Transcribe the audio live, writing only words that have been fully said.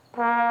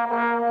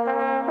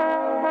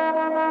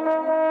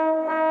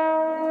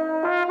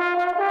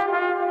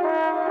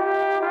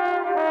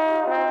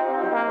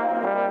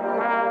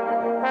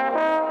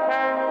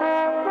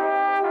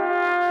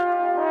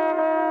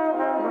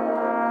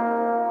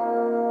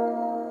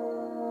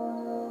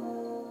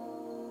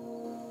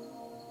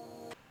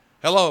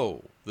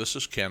Hello, this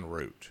is Ken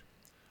Root.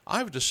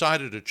 I've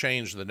decided to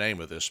change the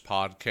name of this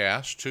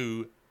podcast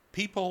to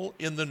People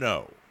in the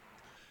Know.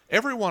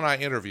 Everyone I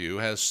interview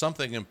has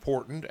something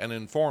important and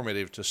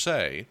informative to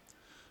say,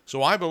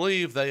 so I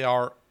believe they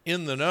are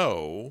in the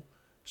know,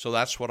 so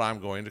that's what I'm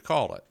going to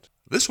call it.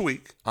 This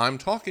week, I'm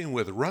talking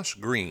with Russ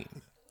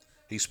Green.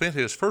 He spent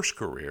his first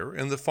career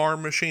in the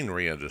farm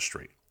machinery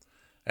industry,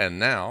 and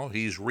now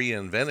he's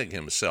reinventing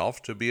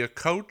himself to be a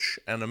coach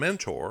and a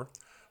mentor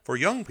for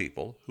young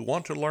people who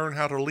want to learn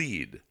how to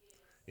lead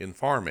in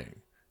farming,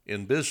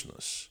 in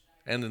business,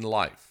 and in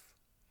life.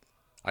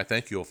 I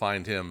think you'll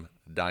find him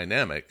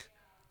dynamic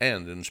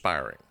and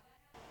inspiring.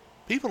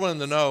 People in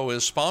the Know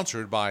is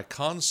sponsored by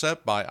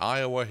Concept by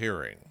Iowa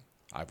Hearing.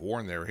 I've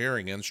worn their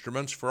hearing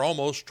instruments for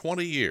almost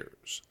 20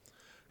 years.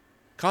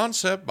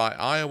 Concept by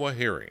Iowa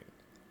Hearing,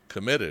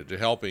 committed to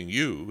helping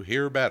you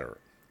hear better.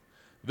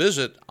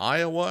 Visit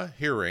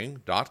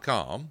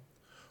iowahearing.com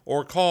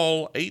or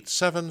call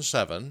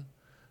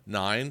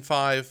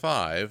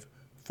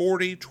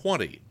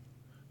 877-955-4020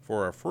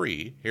 for a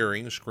free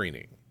hearing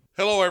screening.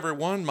 Hello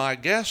everyone, my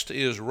guest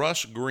is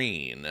Russ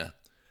Green.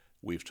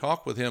 We've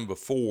talked with him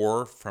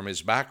before from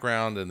his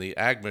background in the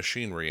ag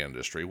machinery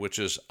industry, which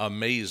is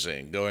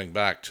amazing, going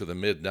back to the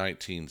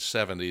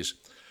mid-1970s.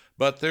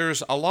 But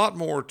there's a lot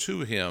more to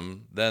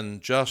him than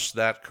just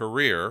that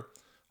career,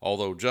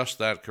 although just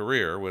that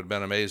career would have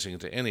been amazing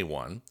to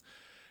anyone.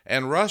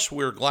 And Russ,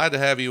 we're glad to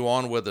have you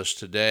on with us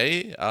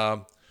today.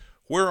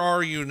 Where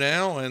are you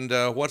now, and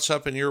what's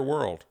up in your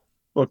world?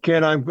 Well,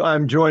 Ken,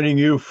 I'm joining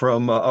you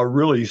from a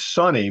really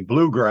sunny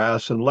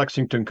bluegrass in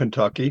Lexington,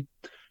 Kentucky,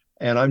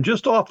 and I'm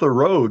just off the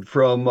road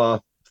from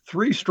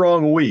 3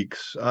 strong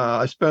weeks.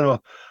 I spent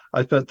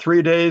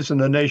 3 days in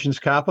the nation's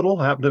capital.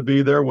 Happened to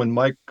be there when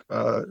Mike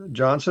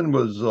Johnson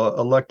was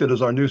elected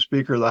as our new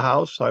Speaker of the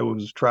House. I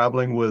was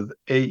traveling with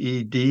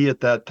AED at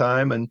that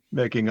time and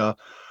making a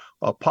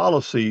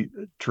policy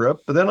trip.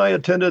 But then I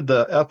attended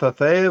the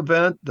FFA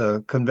event,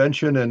 the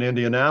convention in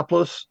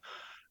Indianapolis.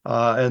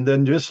 And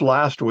then just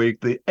last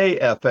week, the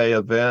AFA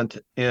event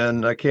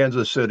in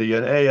Kansas City,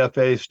 and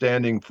AFA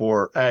standing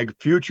for Ag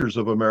Futures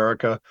of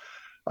America.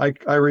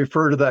 I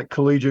refer to that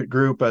collegiate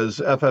group as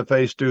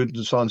FFA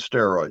students on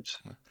steroids.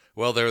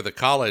 Well, they're the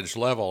college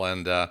level,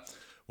 and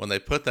when they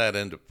put that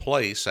into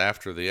place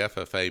after the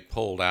FFA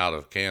pulled out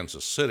of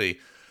Kansas City,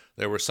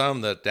 there were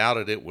some that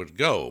doubted it would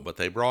go, but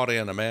they brought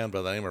in a man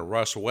by the name of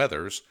Russ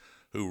Weathers,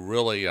 who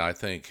really, I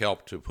think,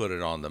 helped to put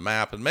it on the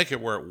map and make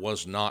it where it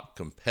was not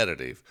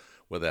competitive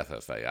with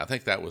FFA. I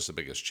think that was the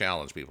biggest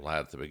challenge people had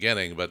at the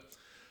beginning, but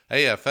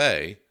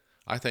AFA,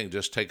 I think,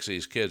 just takes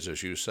these kids,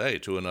 as you say,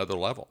 to another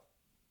level.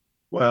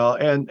 Well,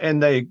 and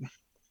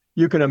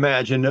you can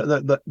imagine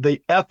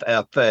the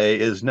FFA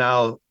is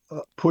now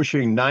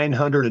pushing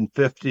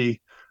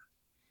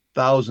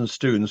 950,000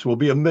 students. Will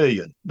be a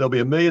million. There'll be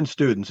a million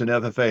students in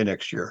FFA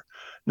next year.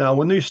 Now,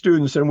 when these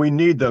students, and we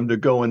need them to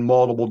go in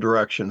multiple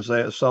directions,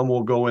 some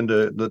will go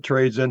into the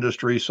trades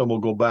industry, some will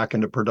go back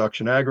into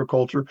production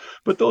agriculture,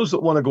 but those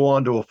that want to go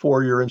on to a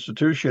 4-year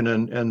institution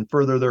and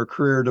further their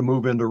career to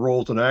move into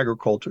roles in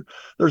agriculture,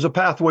 there's a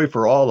pathway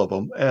for all of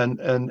them.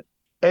 And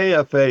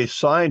AFA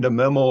signed a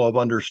memo of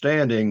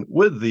understanding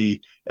with the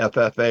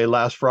FFA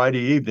last Friday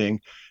evening,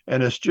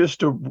 and it's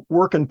just to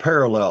work in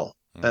parallel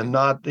and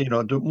not,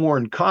 do more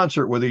in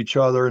concert with each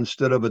other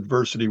instead of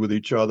adversity with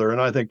each other.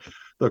 And I think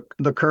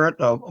the current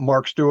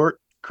Mark Stewart,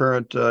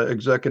 current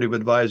executive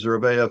advisor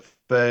of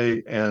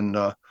AFA, and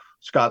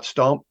Scott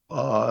Stump,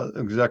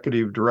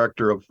 executive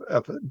director of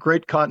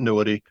great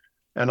continuity,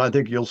 and I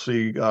think you'll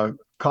see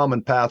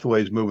common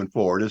pathways moving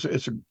forward.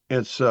 It's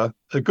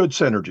a good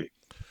synergy.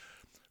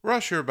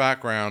 Russ, your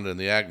background in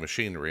the ag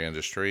machinery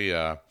industry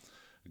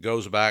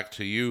goes back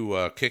to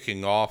you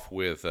kicking off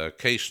with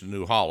CLAAS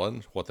New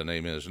Holland, what the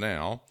name is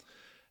now,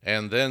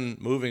 and then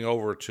moving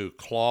over to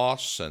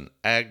CLAAS and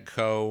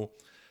AGCO,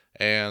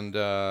 and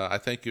I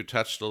think you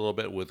touched a little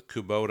bit with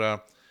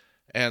Kubota,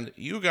 and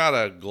you got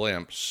a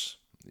glimpse,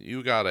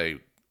 you got a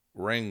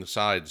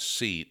ringside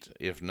seat,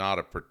 if not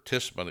a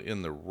participant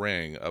in the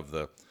ring of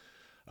the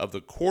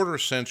quarter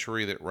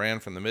century that ran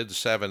from the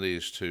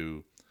mid-70s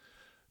to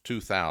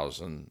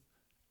 2000.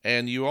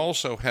 And you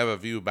also have a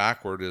view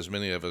backward, as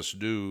many of us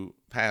do,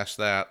 past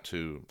that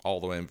to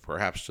all the way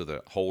perhaps to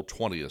the whole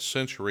 20th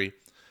century.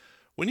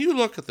 When you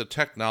look at the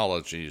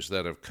technologies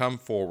that have come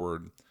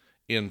forward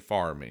in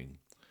farming,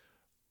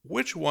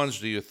 which ones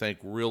do you think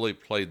really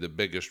played the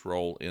biggest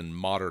role in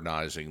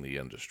modernizing the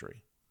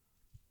industry?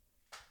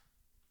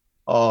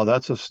 Oh,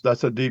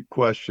 that's a deep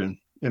question.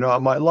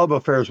 My love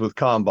affairs with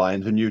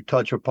combines, and you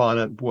touch upon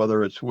it,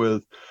 whether it's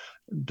with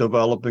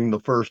developing the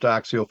first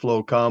axial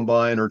flow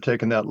combine or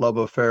taking that love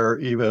affair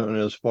even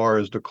as far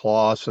as the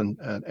CLAAS and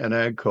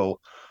AGCO.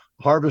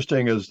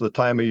 Harvesting is the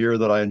time of year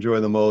that I enjoy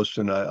the most,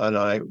 and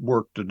I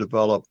work to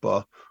develop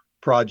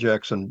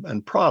projects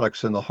and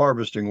products in the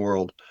harvesting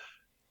world.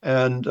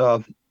 And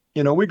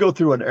we go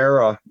through an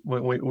era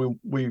when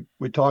we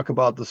talk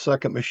about the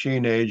second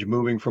machine age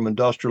moving from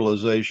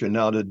industrialization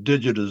now to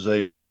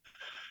digitization.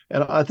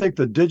 And I think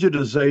the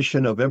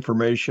digitization of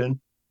information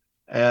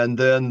and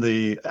then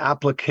the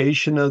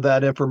application of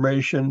that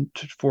information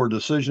for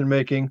decision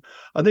making.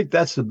 I think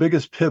that's the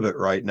biggest pivot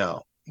right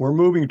now. We're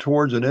moving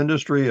towards an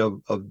industry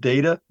of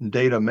data and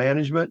data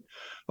management.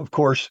 Of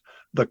course,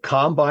 the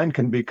combine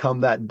can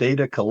become that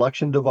data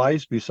collection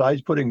device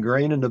besides putting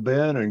grain in the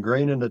bin and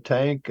grain in the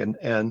tank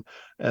and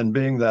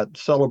being that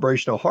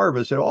celebration of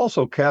harvest. It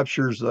also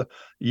captures the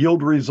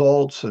yield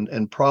results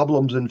and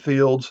problems in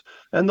fields.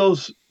 And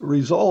those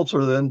results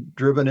are then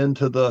driven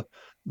into the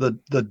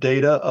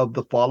data of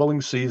the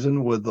following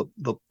season with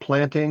the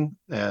planting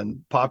and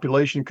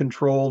population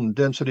control and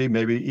density,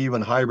 maybe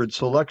even hybrid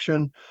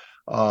selection.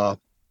 Uh,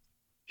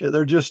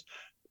 they're just,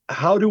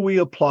 how do we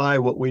apply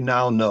what we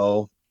now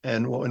know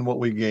and what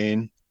we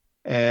gain?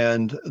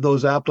 And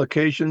those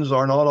applications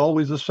are not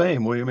always the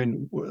same.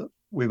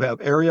 We have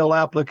aerial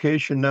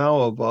application now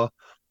of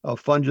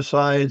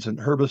fungicides and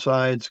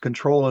herbicides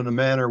control in a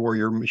manner where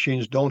your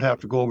machines don't have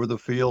to go over the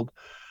field.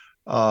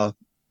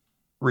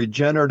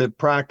 Regenerative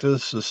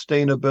practice,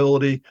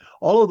 sustainability,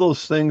 all of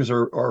those things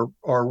are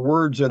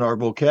words in our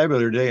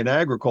vocabulary today in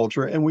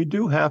agriculture, and we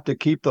do have to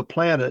keep the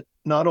planet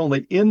not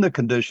only in the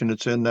condition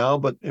it's in now,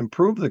 but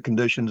improve the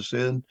conditions it's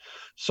in.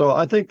 So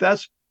I think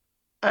that's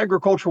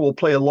agriculture will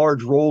play a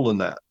large role in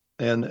that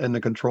and the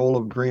control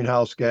of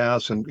greenhouse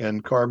gas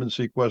and carbon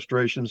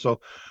sequestration.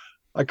 So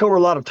I cover a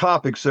lot of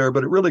topics there,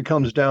 but it really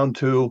comes down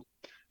to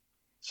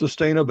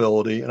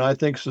sustainability. And I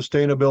think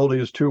sustainability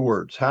is two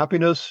words: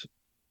 happiness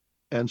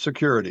and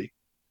security.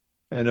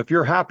 And if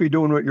you're happy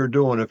doing what you're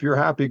doing, if you're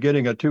happy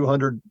getting a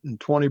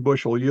 220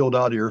 bushel yield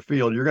out of your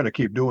field, you're going to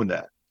keep doing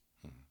that.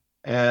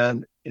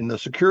 And in the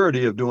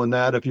security of doing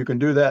that, if you can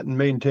do that and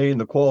maintain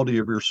the quality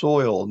of your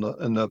soil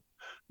and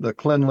the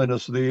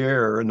cleanliness of the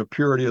air and the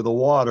purity of the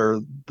water,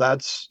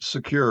 that's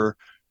secure.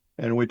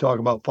 And we talk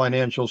about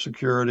financial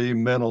security,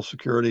 mental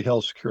security,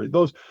 health security.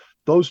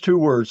 Those two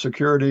words,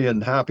 security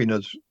and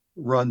happiness,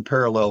 run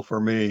parallel for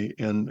me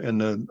in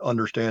the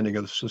understanding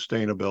of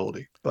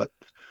sustainability. But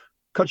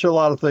cut you a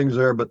lot of things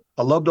there, but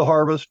I love the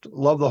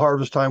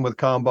harvest time with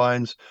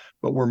combines,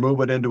 but we're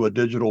moving into a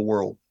digital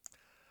world.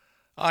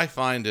 I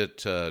find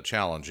it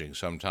challenging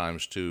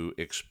sometimes to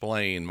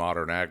explain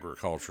modern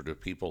agriculture to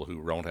people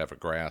who don't have a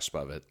grasp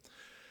of it.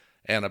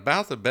 And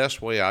about the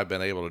best way I've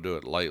been able to do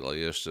it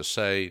lately is to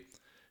say,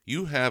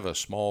 you have a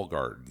small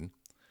garden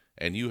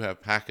and you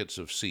have packets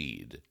of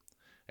seed,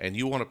 and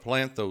you want to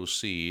plant those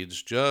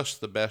seeds just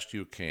the best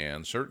you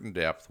can, certain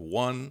depth,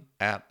 one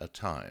at a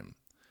time.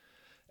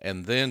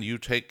 And then you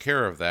take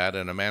care of that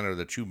in a manner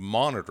that you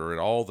monitor it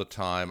all the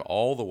time,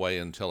 all the way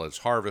until it's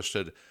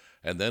harvested.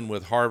 And then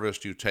with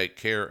harvest, you take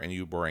care and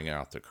you bring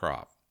out the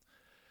crop.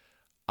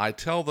 I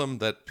tell them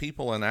that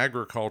people in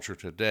agriculture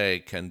today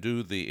can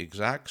do the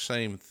exact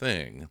same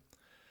thing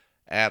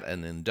at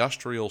an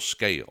industrial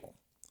scale,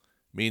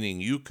 meaning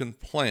you can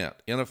plant,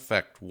 in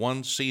effect,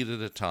 one seed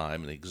at a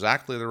time in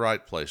exactly the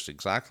right place,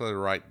 exactly the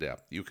right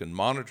depth. You can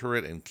monitor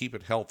it and keep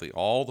it healthy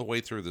all the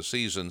way through the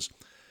seasons,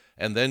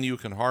 and then you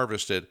can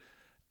harvest it,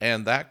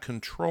 and that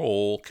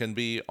control can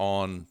be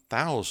on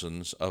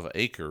thousands of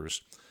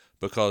acres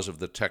because of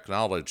the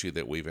technology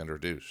that we've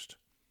introduced.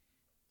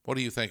 What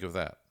do you think of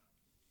that?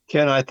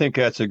 Ken, I think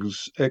that's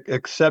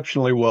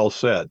exceptionally well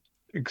said.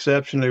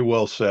 Exceptionally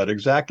well said.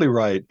 Exactly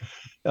right.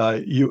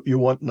 You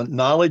want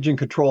knowledge and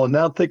control. And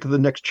now think of the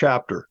next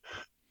chapter.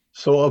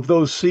 So of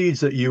those seeds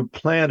that you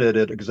planted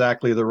at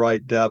exactly the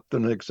right depth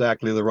and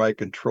exactly the right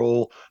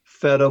control,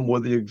 fed them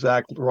with the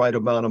exact right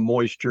amount of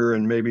moisture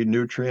and maybe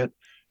nutrient,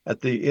 at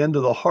the end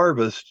of the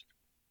harvest,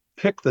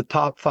 pick the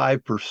top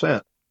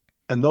 5%.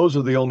 And those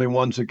are the only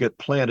ones that get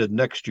planted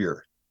next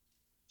year.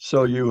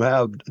 So you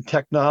have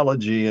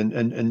technology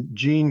and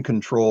gene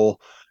control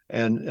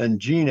and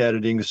gene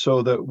editing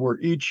so that we're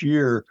each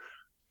year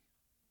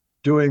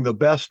doing the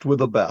best with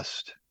the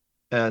best.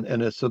 And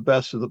it's the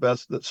best of the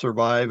best that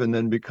survive and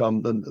then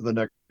become the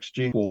next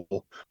gene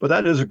pool. But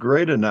that is a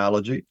great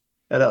analogy.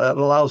 And it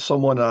allows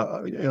someone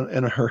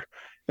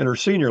in her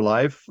senior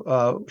life,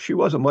 she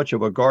wasn't much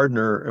of a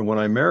gardener and when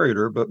I married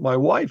her, but my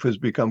wife has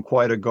become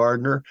quite a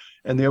gardener.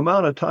 And the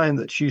amount of time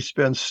that she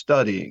spends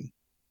studying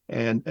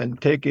and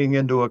taking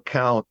into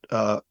account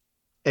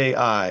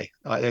AI.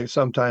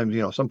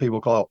 Sometimes, some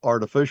people call it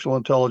artificial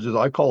intelligence.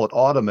 I call it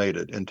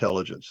automated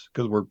intelligence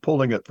because we're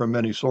pulling it from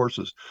many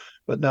sources.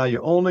 But now you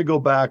only go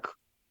back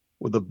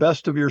with the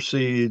best of your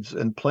seeds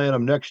and plant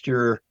them next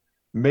year,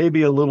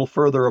 maybe a little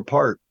further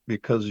apart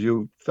because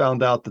you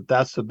found out that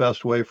that's the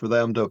best way for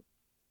them to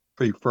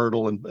be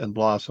fertile and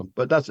blossom.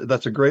 But that's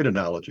a great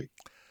analogy.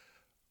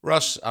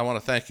 Russ, I want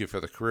to thank you for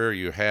the career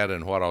you had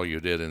and what all you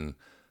did in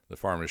the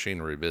farm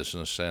machinery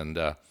business. And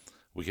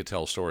we could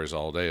tell stories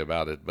all day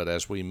about it. But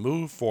as we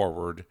move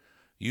forward,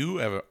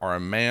 are a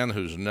man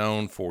who's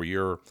known for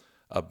your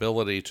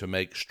ability to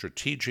make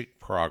strategic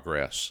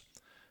progress.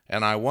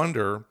 And I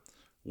wonder,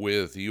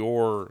 with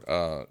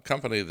your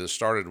company that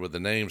started with the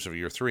names of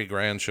your three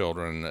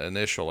grandchildren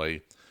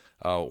initially,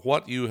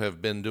 what you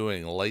have been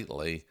doing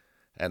lately,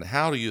 and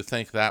how do you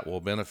think that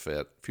will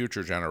benefit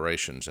future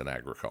generations in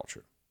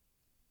agriculture?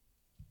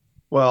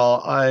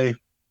 Well,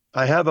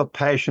 I have a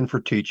passion for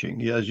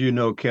teaching. As you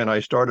know, Ken, I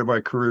started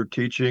my career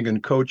teaching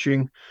and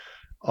coaching.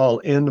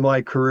 I'll end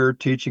my career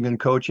teaching and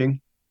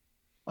coaching.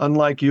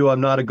 Unlike you,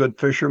 I'm not a good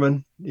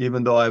fisherman,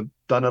 even though I've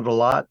done it a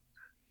lot.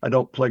 I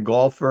don't play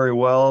golf very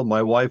well.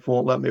 My wife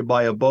won't let me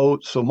buy a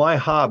boat. So my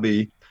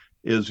hobby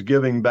is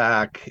giving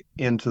back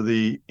into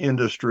the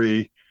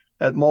industry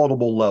at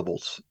multiple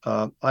levels.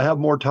 I have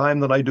more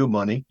time than I do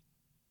money.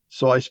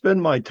 So I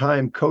spend my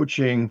time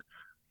coaching,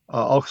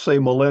 I'll say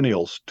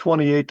millennials,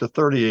 28 to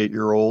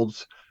 38-year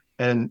olds,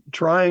 and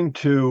trying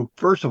to,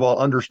 first of all,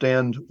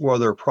 understand where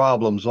their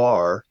problems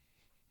are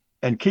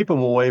and keep them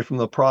away from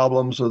the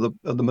problems or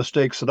the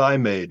mistakes that I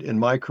made in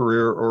my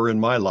career or in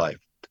my life.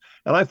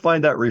 And I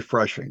find that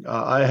refreshing.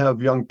 I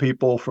have young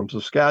people from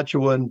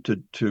Saskatchewan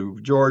to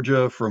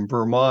Georgia, from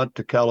Vermont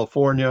to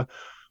California.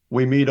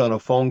 We meet on a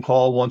phone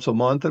call once a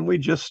month and we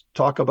just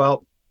talk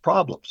about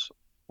problems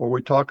or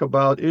we talk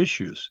about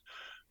issues.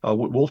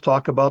 We'll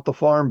talk about the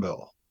Farm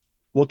Bill.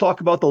 We'll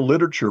talk about the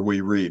literature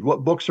we read.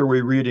 What books are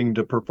we reading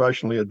to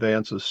professionally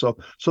advance us?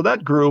 So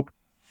that group,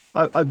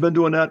 I've been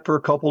doing that for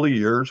a couple of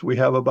years. We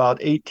have about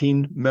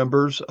 18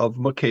 members of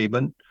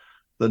MACKAYBEN,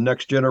 the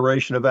next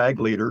generation of ag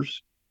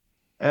leaders.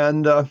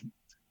 And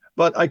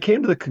but I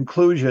came to the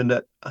conclusion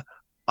that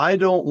I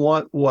don't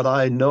want what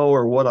I know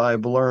or what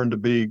I've learned to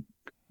be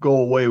go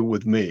away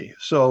with me.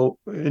 So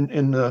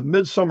in the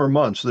midsummer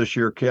months this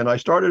year, Ken, I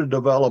started to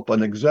develop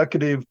an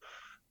executive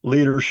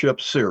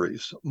leadership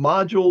series,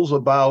 modules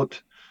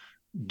about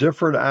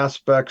different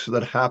aspects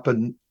that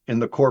happen in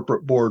the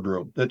corporate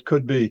boardroom. It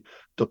could be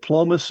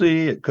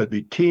diplomacy, it could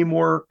be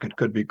teamwork, it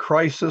could be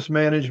crisis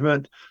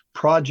management,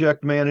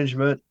 project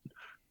management,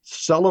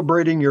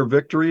 celebrating your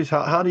victories.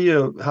 How do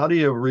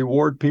you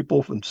reward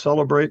people and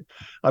celebrate?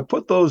 I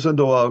put those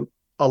into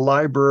a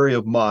library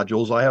of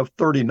modules. I have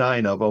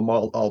 39 of them.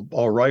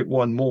 I'll write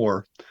one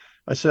more.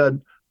 I said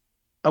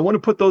I want to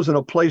put those in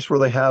a place where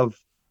they have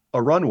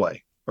a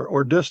runway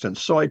or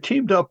distance. So I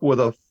teamed up with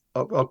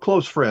a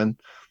close friend,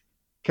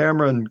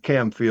 Cameron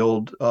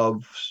Camfield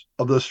of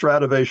the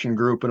Strativation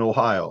Group in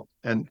Ohio,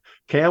 and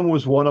Cam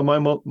was one of my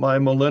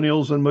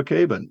millennials in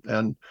MACKAYBEN,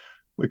 and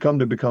we come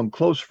to become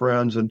close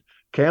friends. And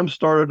Cam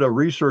started a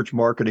research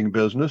marketing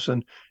business,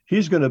 and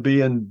he's going to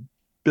be in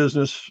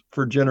business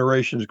for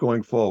generations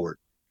going forward.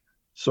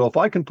 So if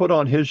I can put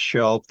on his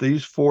shelf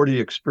these 40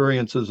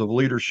 experiences of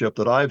leadership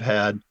that I've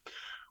had,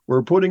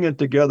 we're putting it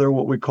together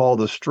what we call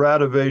the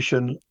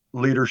Strativation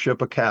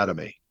Leadership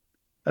Academy.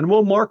 And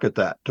we'll market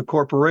that to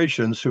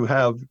corporations who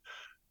have,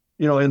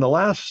 in the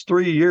last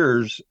 3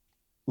 years,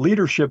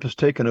 leadership has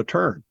taken a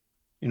turn.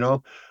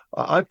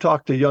 I've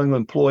talked to young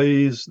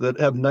employees that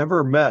have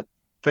never met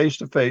face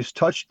to face,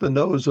 touched the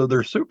nose of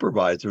their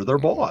supervisor, their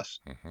boss.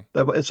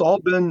 It's all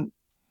been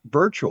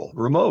virtual,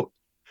 remote.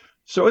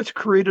 So it's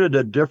created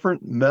a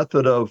different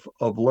method of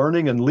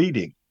learning and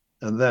leading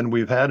than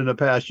we've had in the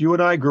past. You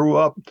and I grew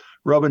up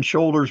rubbing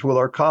shoulders with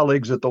our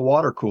colleagues at the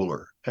water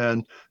cooler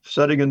and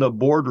sitting in the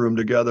boardroom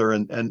together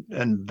and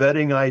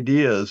vetting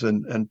ideas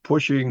and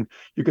pushing.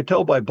 You could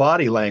tell by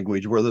body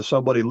language whether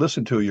somebody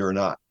listened to you or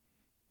not.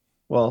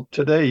 Well,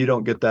 today you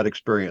don't get that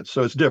experience.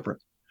 So it's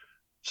different.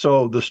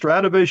 So the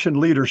Strativation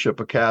Leadership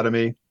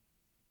Academy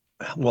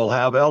will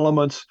have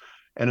elements,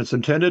 and it's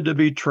intended to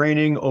be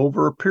training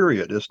over a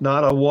period. It's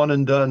not a one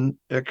and done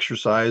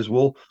exercise.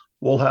 We'll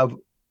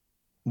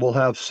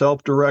have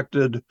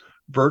self-directed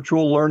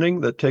virtual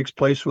learning that takes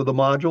place with the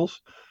modules.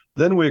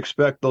 Then we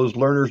expect those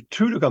learners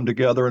to come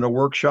together in a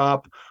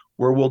workshop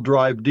where we'll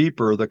drive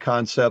deeper the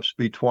concepts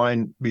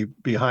behind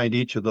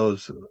each of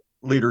those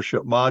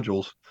leadership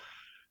modules.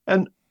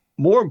 And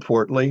more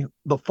importantly,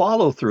 the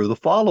follow-through, the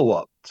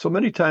follow-up. So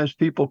many times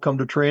people come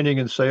to training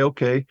and say,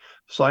 okay,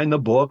 sign the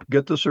book,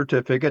 get the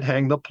certificate,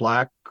 hang the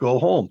plaque, go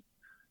home.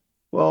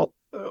 Well,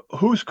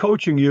 who's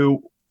coaching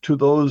you to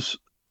those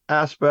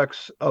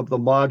aspects of the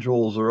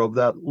modules or of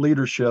that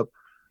leadership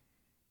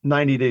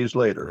 90 days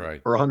later,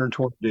 right, or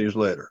 120 days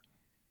later?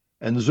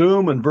 And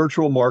Zoom and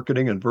virtual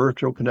marketing and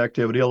virtual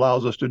connectivity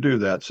allows us to do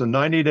that. So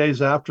 90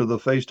 days after the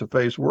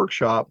face-to-face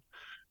workshop,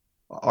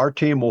 our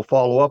team will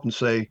follow up and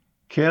say,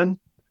 Ken,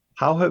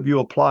 how have you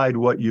applied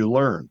what you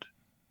learned?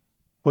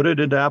 Put it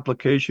into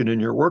application in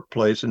your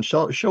workplace and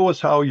show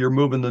us how you're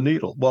moving the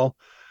needle. Well,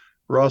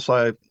 Russ,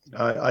 I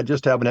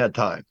just haven't had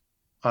time.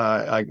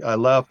 I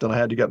left and I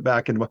had to get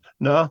back into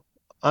no,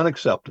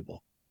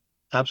 unacceptable.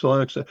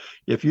 Absolutely unacceptable.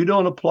 If you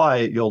don't apply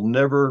it, it'll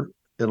never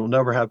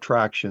have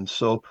traction.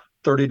 So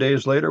 30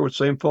 days later, with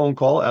same phone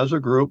call as a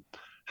group,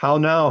 how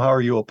now? How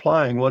are you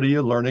applying? What are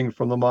you learning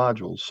from the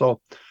modules?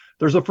 So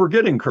there's a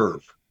forgetting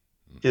curve.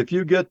 If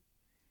you get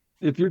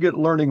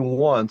learning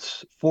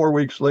once, 4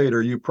 weeks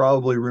later, you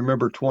probably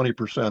remember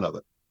 20% of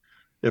it.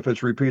 If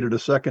it's repeated a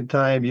second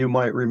time, you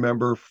might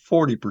remember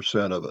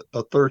 40% of it,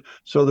 a third.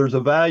 So there's a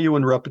value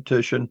in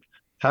repetition.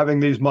 Having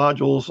these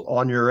modules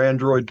on your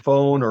Android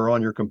phone or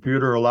on your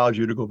computer allows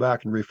you to go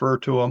back and refer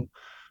to them.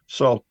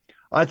 So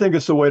I think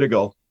it's the way to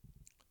go.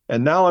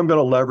 And now I'm going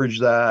to leverage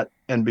that.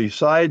 And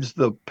besides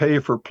the pay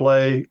for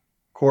play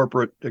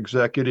corporate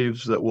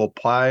executives that will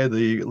apply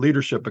the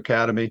Leadership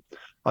Academy,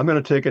 I'm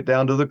going to take it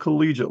down to the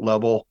collegiate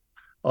level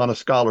on a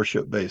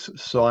scholarship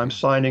basis. So I'm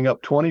signing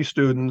up 20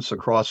 students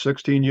across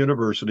 16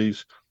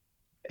 universities,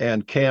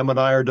 and Cam and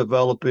I are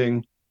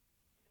developing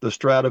the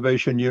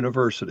Stratovation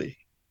University.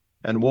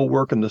 And we'll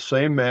work in the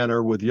same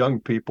manner with young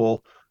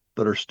people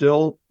that are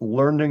still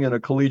learning in a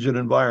collegiate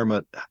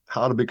environment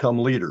how to become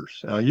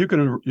leaders. You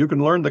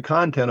can learn the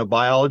content of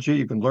biology,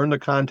 you can learn the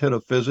content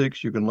of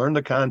physics, you can learn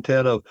the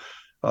content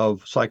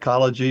of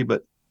psychology,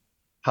 but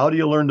how do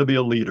you learn to be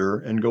a leader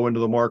and go into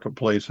the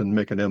marketplace and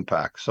make an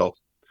impact? So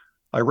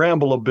I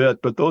ramble a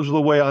bit, but those are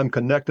the way I'm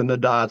connecting the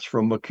dots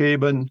from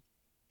MACKAYBEN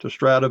to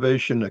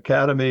Stratovation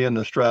Academy and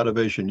the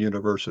Stratovation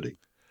University.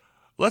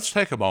 Let's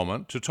take a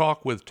moment to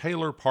talk with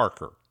Taylor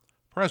Parker,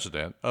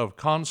 president of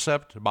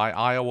Concept by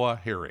Iowa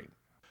Hearing.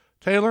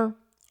 Taylor,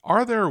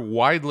 are there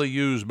widely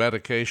used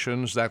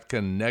medications that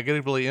can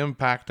negatively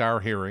impact our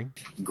hearing?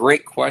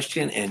 Great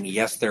question, and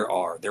yes, there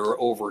are. There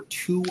are over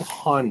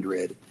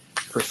 200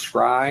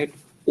 prescribed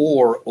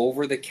or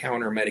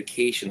over-the-counter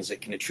medications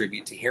that can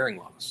attribute to hearing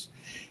loss.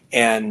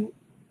 And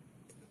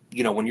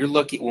when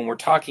we're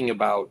talking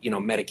about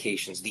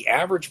medications, the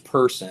average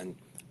person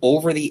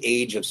over the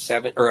age of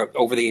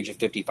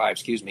 55,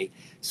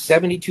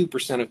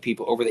 72% of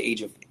people over the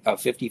age of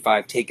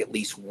 55 take at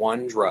least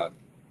one drug,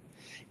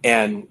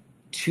 and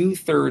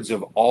 2/3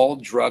 of all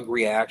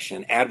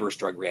adverse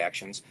drug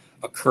reactions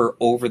occur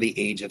over the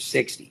age of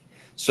 60.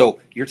 So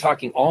you're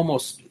talking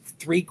almost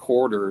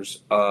 3/4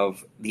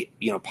 of the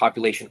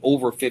population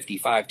over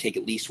 55 take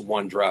at least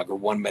one drug or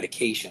one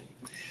medication.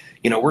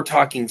 We're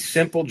talking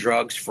simple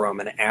drugs from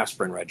an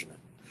aspirin regimen.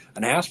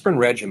 An aspirin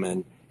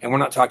regimen, and we're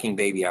not talking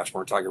baby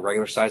aspirin, we're talking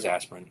regular size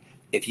aspirin.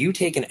 If you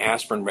take an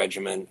aspirin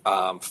regimen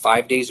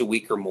 5 days a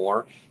week or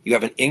more, you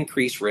have an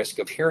increased risk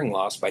of hearing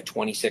loss by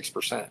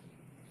 26%.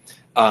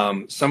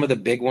 Some of the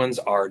big ones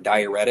are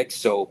diuretics,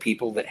 so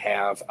people that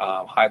have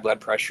high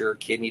blood pressure,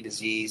 kidney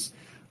disease,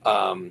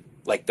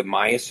 like the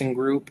myosin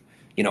group,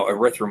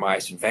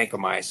 erythromycin,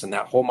 vancomycin,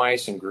 that whole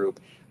myosin group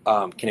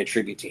can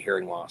attribute to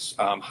hearing loss.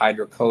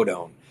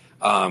 Hydrocodone,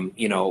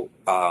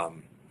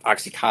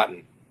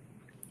 Oxycontin.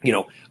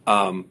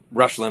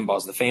 Rush Limbaugh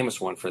is the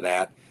famous one for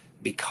that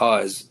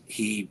because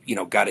he,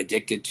 got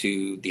addicted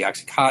to the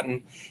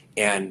Oxycontin,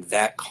 and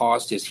that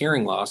caused his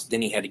hearing loss.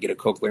 Then he had to get a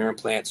cochlear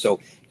implant. So,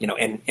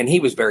 and he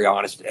was very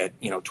honest at,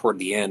 toward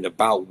the end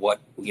about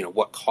what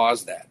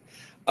caused that.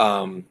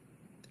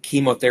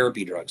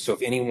 Chemotherapy drugs. So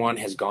if anyone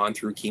has gone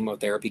through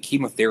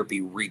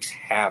chemotherapy wreaks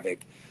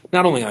havoc,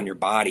 not only on your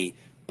body,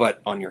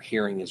 but on your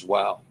hearing as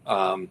well.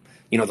 The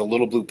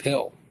little blue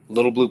pill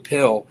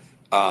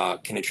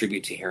can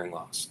attribute to hearing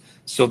loss.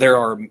 So there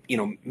are,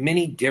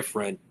 many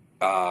different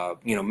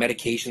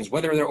medications,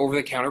 whether they're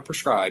over-the-counter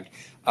prescribed,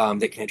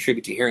 that can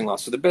attribute to hearing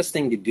loss. So the best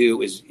thing to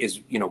do is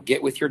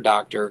get with your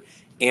doctor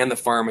and the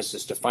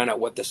pharmacist to find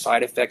out what the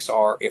side effects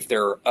are. If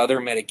there are other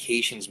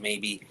medications,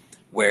 maybe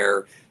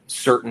where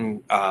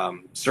certain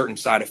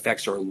side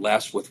effects are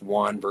less with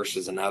one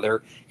versus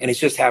another, and it's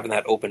just having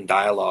that open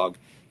dialogue,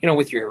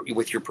 with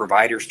your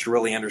providers to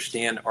really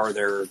understand, are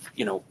there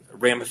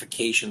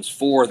ramifications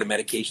for the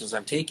medications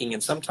I'm taking,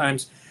 and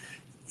sometimes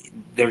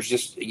there's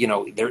just,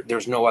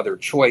 there's no other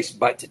choice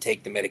but to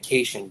take the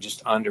medication,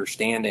 just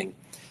understanding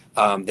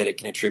that it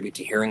can attribute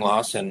to hearing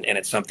loss, and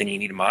it's something you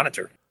need to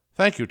monitor.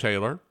 Thank you,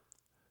 Taylor.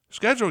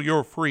 Schedule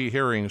your free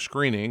hearing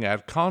screening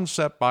at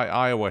Concept by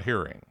Iowa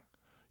Hearing.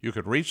 You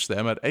could reach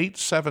them at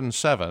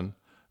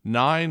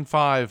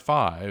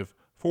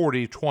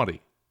 877-955-4020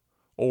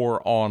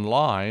 or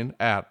online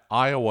at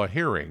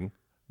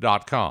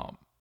iowahearing.com.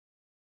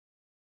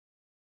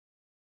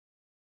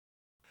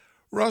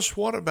 Russ,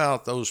 what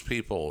about those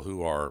people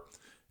who are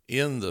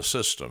in the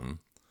system,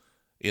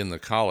 in the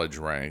college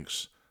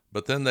ranks,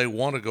 but then they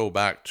want to go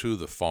back to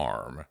the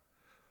farm?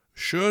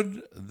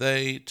 Should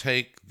they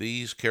take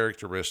these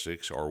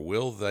characteristics, or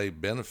will they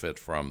benefit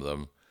from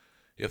them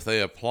if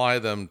they apply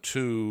them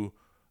to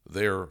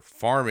their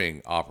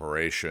farming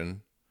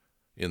operation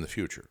in the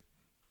future?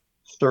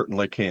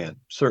 Certainly can.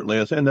 Certainly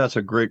is. And that's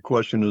a great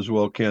question as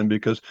well, Ken,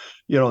 because,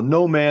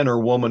 no man or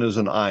woman is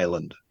an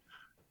island.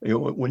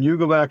 When you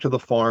go back to the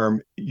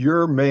farm,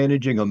 you're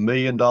managing $1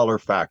 million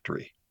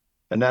factory,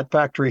 and that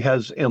factory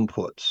has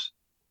inputs,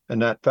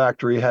 and that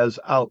factory has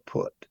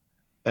output,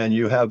 and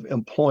you have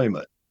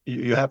employment.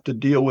 You have to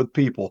deal with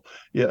people.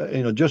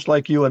 Just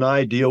like you and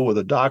I deal with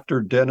a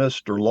doctor,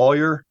 dentist, or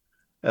lawyer,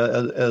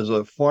 as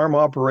a farm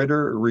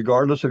operator,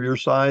 regardless of your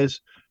size,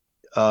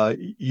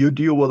 you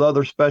deal with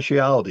other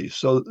specialities.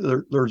 So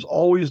there's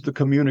always the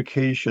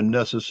communication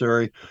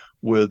necessary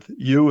with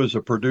you as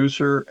a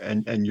producer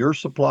and your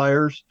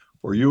suppliers,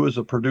 or you as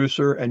a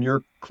producer and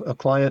your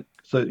client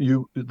that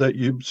you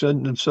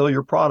send and sell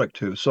your product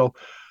to. So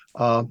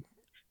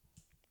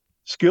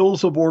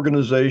skills of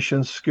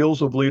organization,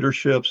 skills of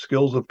leadership,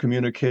 skills of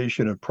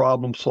communication and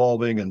problem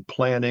solving and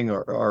planning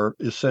are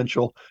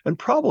essential, and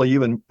probably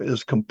even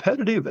as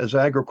competitive as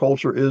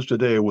agriculture is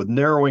today, with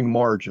narrowing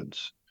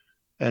margins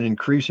and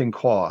increasing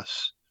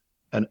costs.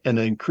 an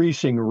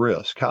increasing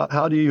risk.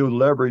 How do you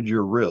leverage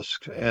your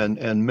risk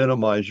and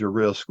minimize your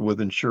risk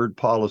with insured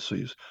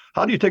policies?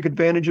 How do you take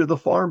advantage of the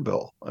Farm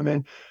Bill? I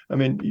mean,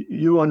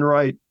 you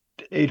underwrite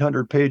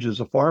 800 pages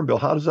of Farm Bill.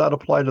 How does that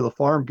apply to the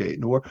farm gate?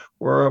 And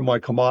where are my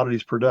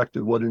commodities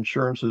protected? What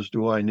insurances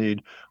do I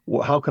need?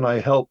 How can I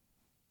help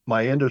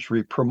my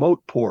industry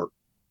promote pork,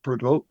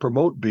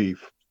 promote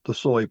beef, the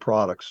soy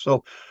products?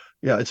 So,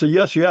 yeah, it's a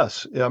yes,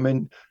 yes. I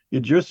mean,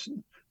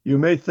 you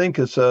may think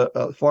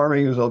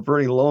farming is a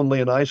very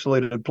lonely and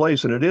isolated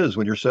place, and it is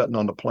when you're sitting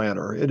on the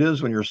planter. It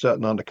is when you're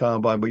sitting on the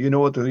combine. But you know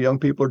what the young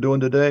people are doing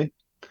today?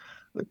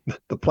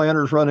 The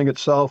planter's running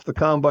itself, the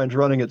combine's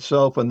running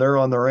itself, and they're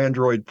on their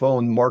Android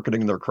phone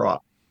marketing their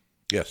crop.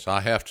 Yes, I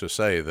have to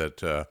say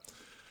that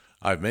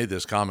I've made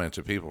this comment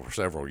to people for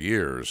several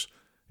years.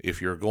 If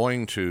you're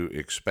going to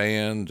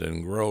expand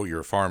and grow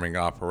your farming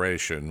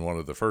operation, one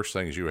of the first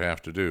things you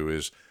have to do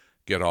is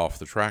get off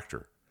the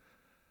tractor.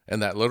 And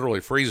that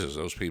literally freezes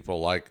those people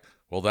like,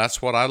 well,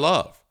 that's what I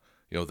love.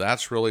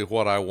 That's really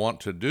what I want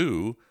to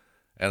do.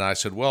 And I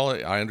said, well,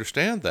 I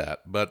understand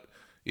that. But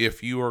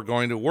if you are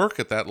going to work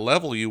at that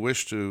level you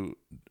wish to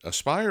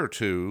aspire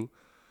to,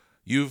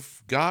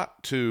 you've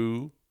got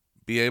to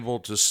be able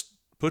to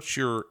put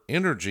your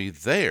energy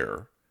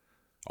there.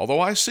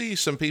 Although I see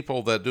some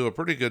people that do a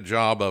pretty good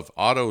job of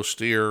auto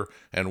steer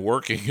and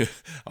working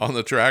on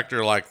the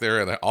tractor like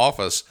they're in an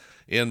office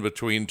in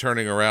between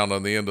turning around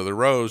on the end of the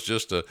rows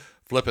just to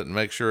flip it and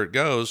make sure it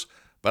goes.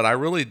 But I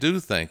really do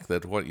think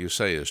that what you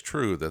say is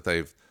true, that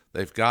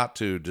they've got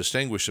to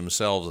distinguish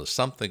themselves as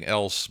something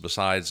else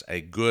besides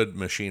a good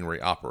machinery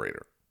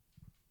operator.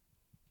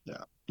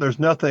 Yeah. There's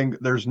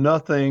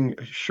nothing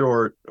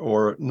short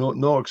or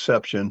no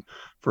exception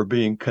for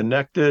being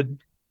connected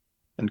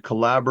and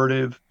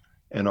collaborative.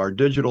 And our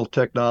digital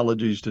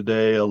technologies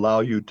today allow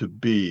you to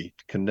be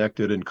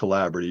connected and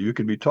collaborative. You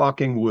can be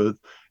talking with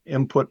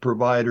input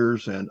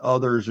providers and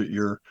others that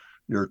you're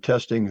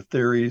testing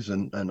theories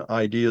and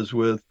ideas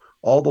with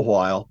all the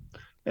while.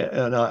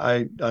 And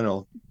I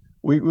know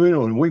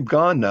we've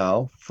gone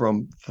now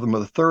from the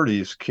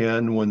 30s,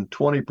 Ken, when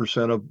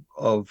 20%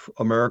 of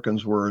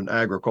Americans were in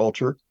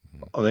agriculture,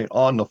 I think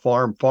on the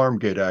farm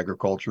gate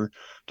agriculture,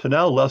 to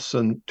now less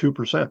than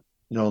 2%.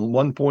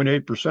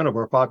 1.8% of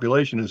our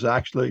population is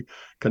actually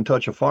can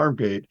touch a farm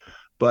gate,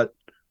 but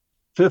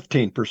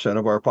 15%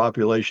 of our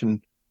population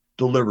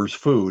delivers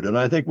food. And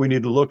I think we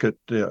need to look at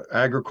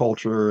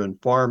agriculture and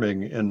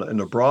farming in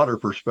a broader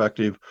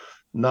perspective,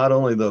 not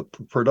only the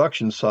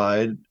production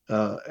side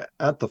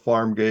at the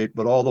farm gate,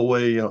 but all the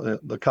way,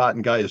 the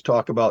cotton guys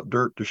talk about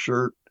dirt to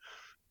shirt.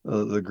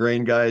 The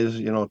grain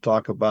guys,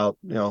 talk about,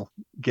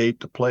 gate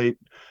to plate.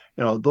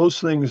 Those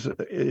things,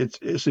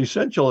 it's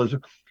essential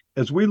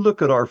as we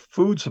look at our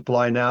food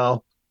supply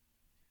now,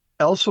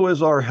 also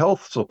as our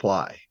health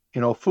supply.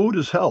 Food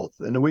is health,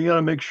 and we got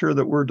to make sure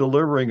that we're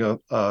delivering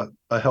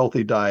a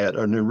healthy diet,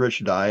 an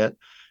enriched diet,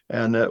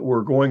 and that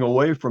we're going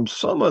away from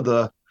some of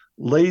the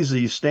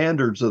lazy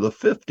standards of the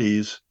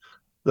 50s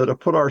that have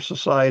put our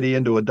society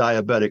into a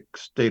diabetic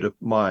state of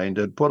mind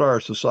and put our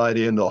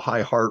society into a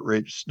high heart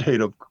rate state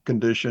of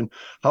condition.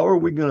 How are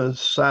we going to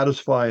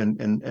satisfy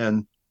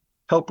and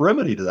help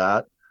remedy to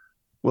that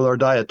with our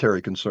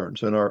dietary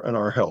concerns and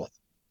our health?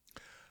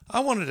 I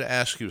wanted to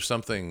ask you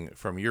something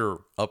from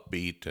your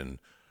upbeat and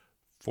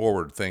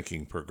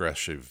forward-thinking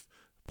progressive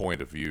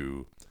point of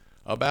view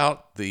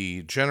about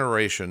the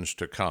generations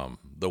to come,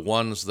 the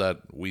ones that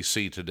we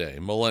see today,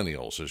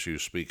 millennials, as you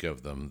speak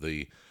of them,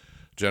 the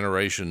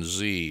Generation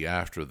Z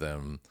after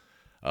them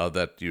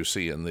that you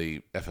see in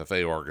the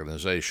FFA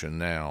organization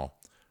now.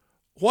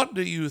 What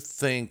do you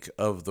think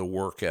of the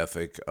work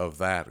ethic of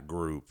that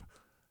group?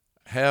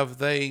 Have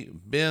they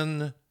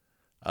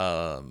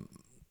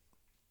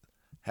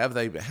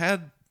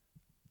had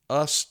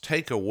us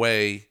take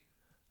away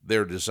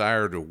their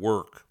desire to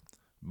work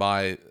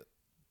by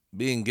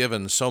being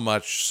given so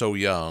much so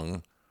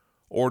young,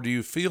 or do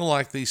you feel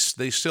like they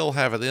still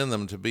have it in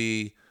them to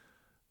be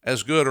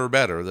as good or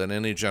better than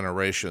any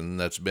generation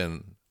that's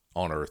been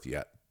on Earth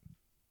yet?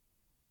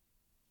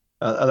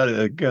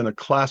 Again, a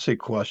classic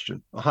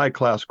question, a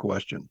high-class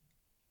question.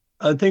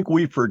 I think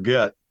we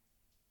forget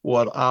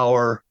what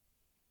our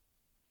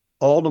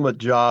ultimate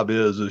job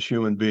is as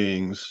human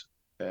beings,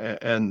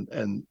 and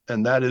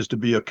that is to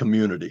be a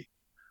community.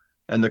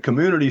 And the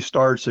community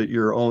starts at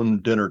your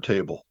own dinner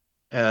table.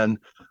 And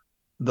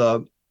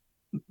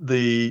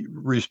the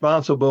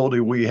responsibility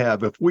we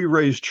have, if we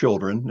raise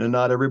children, and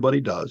not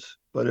everybody does,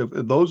 but if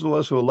those of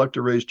us who elect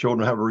to raise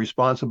children have a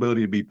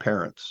responsibility to be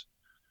parents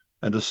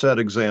and to set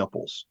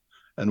examples.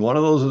 And one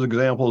of those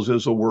examples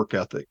is a work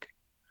ethic.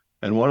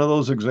 And one of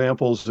those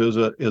examples is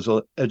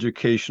a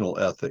educational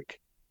ethic.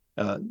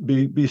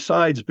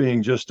 Besides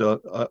being just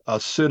a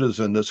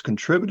citizen that's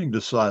contributing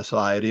to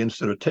society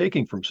instead of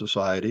taking from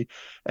society.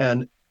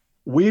 And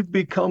we've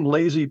become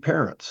lazy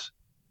parents.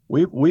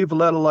 We've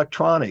let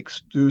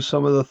electronics do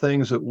some of the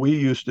things that we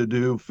used to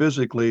do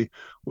physically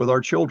with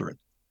our children.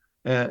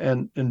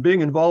 And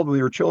being involved with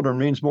your children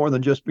means more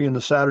than just being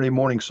the Saturday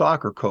morning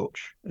soccer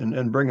coach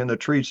and bringing the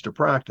treats to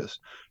practice.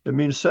 It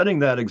means setting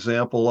that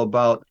example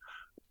about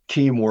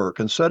teamwork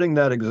and setting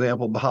that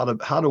example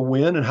about how to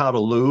win and how to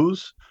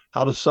lose,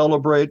 how to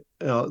celebrate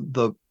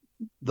the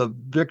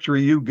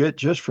victory you get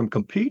just from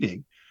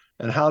competing,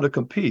 and how to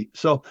compete.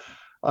 So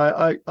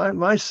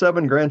my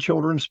 7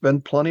 grandchildren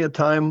spend plenty of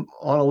time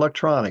on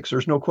electronics.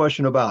 There's no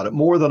question about it,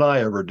 more than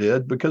I ever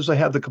did, because they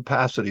have the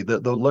capacity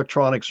that the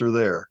electronics are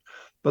there.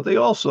 But they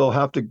also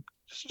have to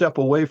step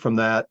away from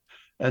that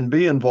and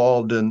be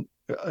involved in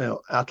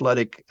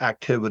athletic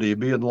activity,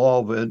 be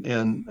involved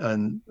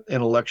in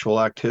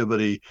intellectual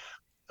activity,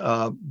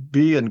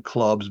 be in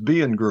clubs,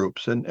 be in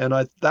groups, and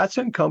that's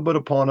incumbent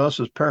upon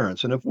us as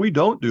parents. And if we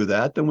don't do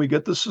that, then we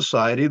get the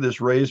society that's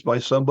raised by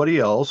somebody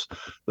else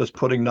that's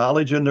putting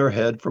knowledge in their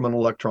head from an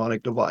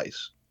electronic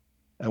device,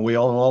 and we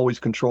all always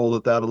control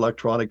that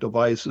electronic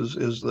device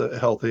is the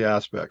healthy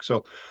aspect.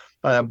 So,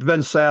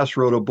 Ben Sass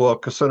wrote a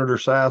book. Senator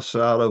Sass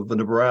out of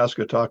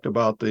Nebraska talked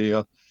about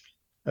the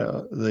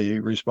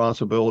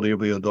responsibility of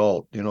the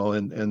adult,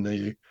 and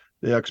the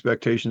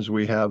expectations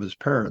we have as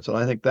parents. And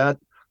I think that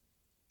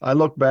I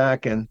look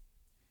back, and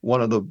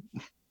one of the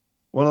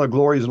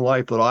glories in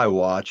life that I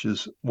watch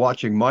is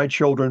watching my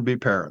children be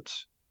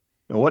parents.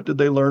 And what did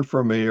they learn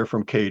from me or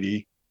from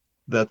Katie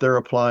that they're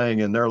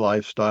applying in their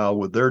lifestyle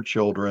with their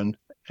children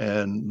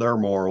and their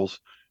morals?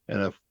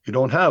 And if you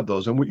don't have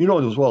those, and you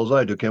know as well as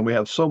I do, Ken, we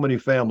have so many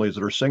families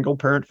that are single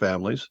parent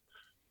families,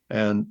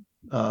 and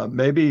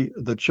maybe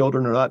the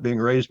children are not being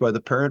raised by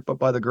the parent, but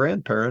by the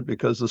grandparent,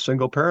 because the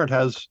single parent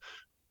has,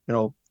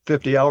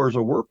 50 hours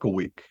of work a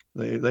week.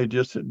 They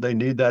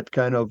need that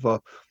kind of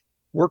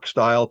work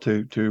style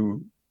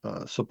to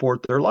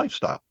support their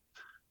lifestyle.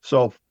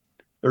 So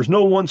there's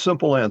no one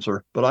simple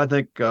answer, but I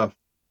think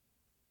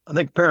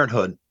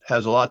parenthood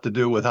has a lot to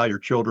do with how your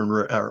children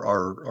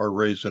are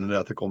raised in an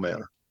ethical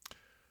manner.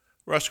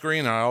 Russ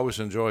Green, I always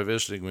enjoy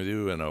visiting with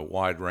you in a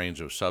wide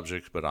range of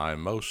subjects, but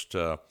I'm most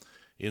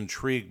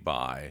intrigued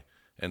by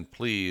and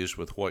pleased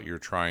with what you're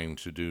trying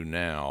to do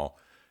now,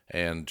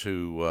 and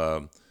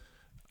to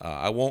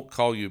I won't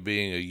call you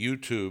being a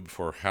YouTube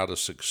for how to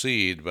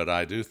succeed, but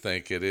I do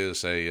think it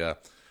is a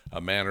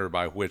manner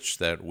by which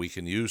that we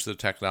can use the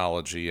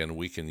technology and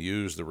we can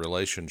use the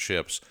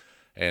relationships,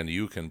 and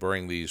you can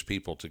bring these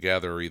people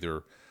together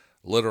either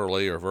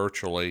literally or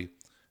virtually,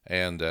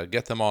 and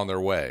get them on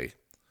their way,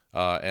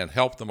 and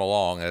help them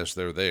along as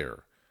they're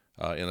there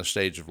in a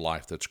stage of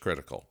life that's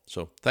critical.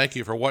 So thank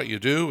you for what you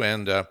do,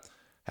 and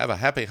have a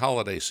happy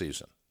holiday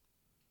season.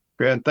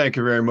 Grant, thank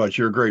you very much.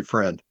 You're a great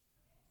friend.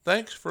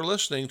 Thanks for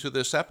listening to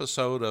this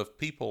episode of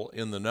People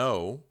in the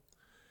Know.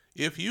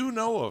 If you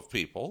know of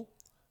people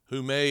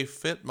who may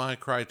fit my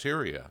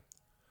criteria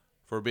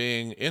for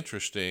being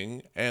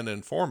interesting and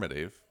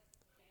informative,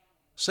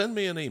 send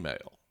me an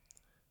email,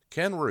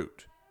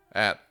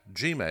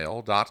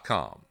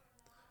 kenroot@gmail.com.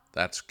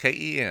 That's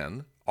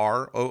KENROOT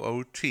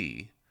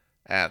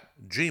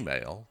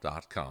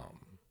 @gmail.com.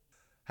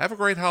 Have a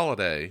great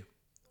holiday,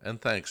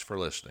 and thanks for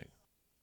listening.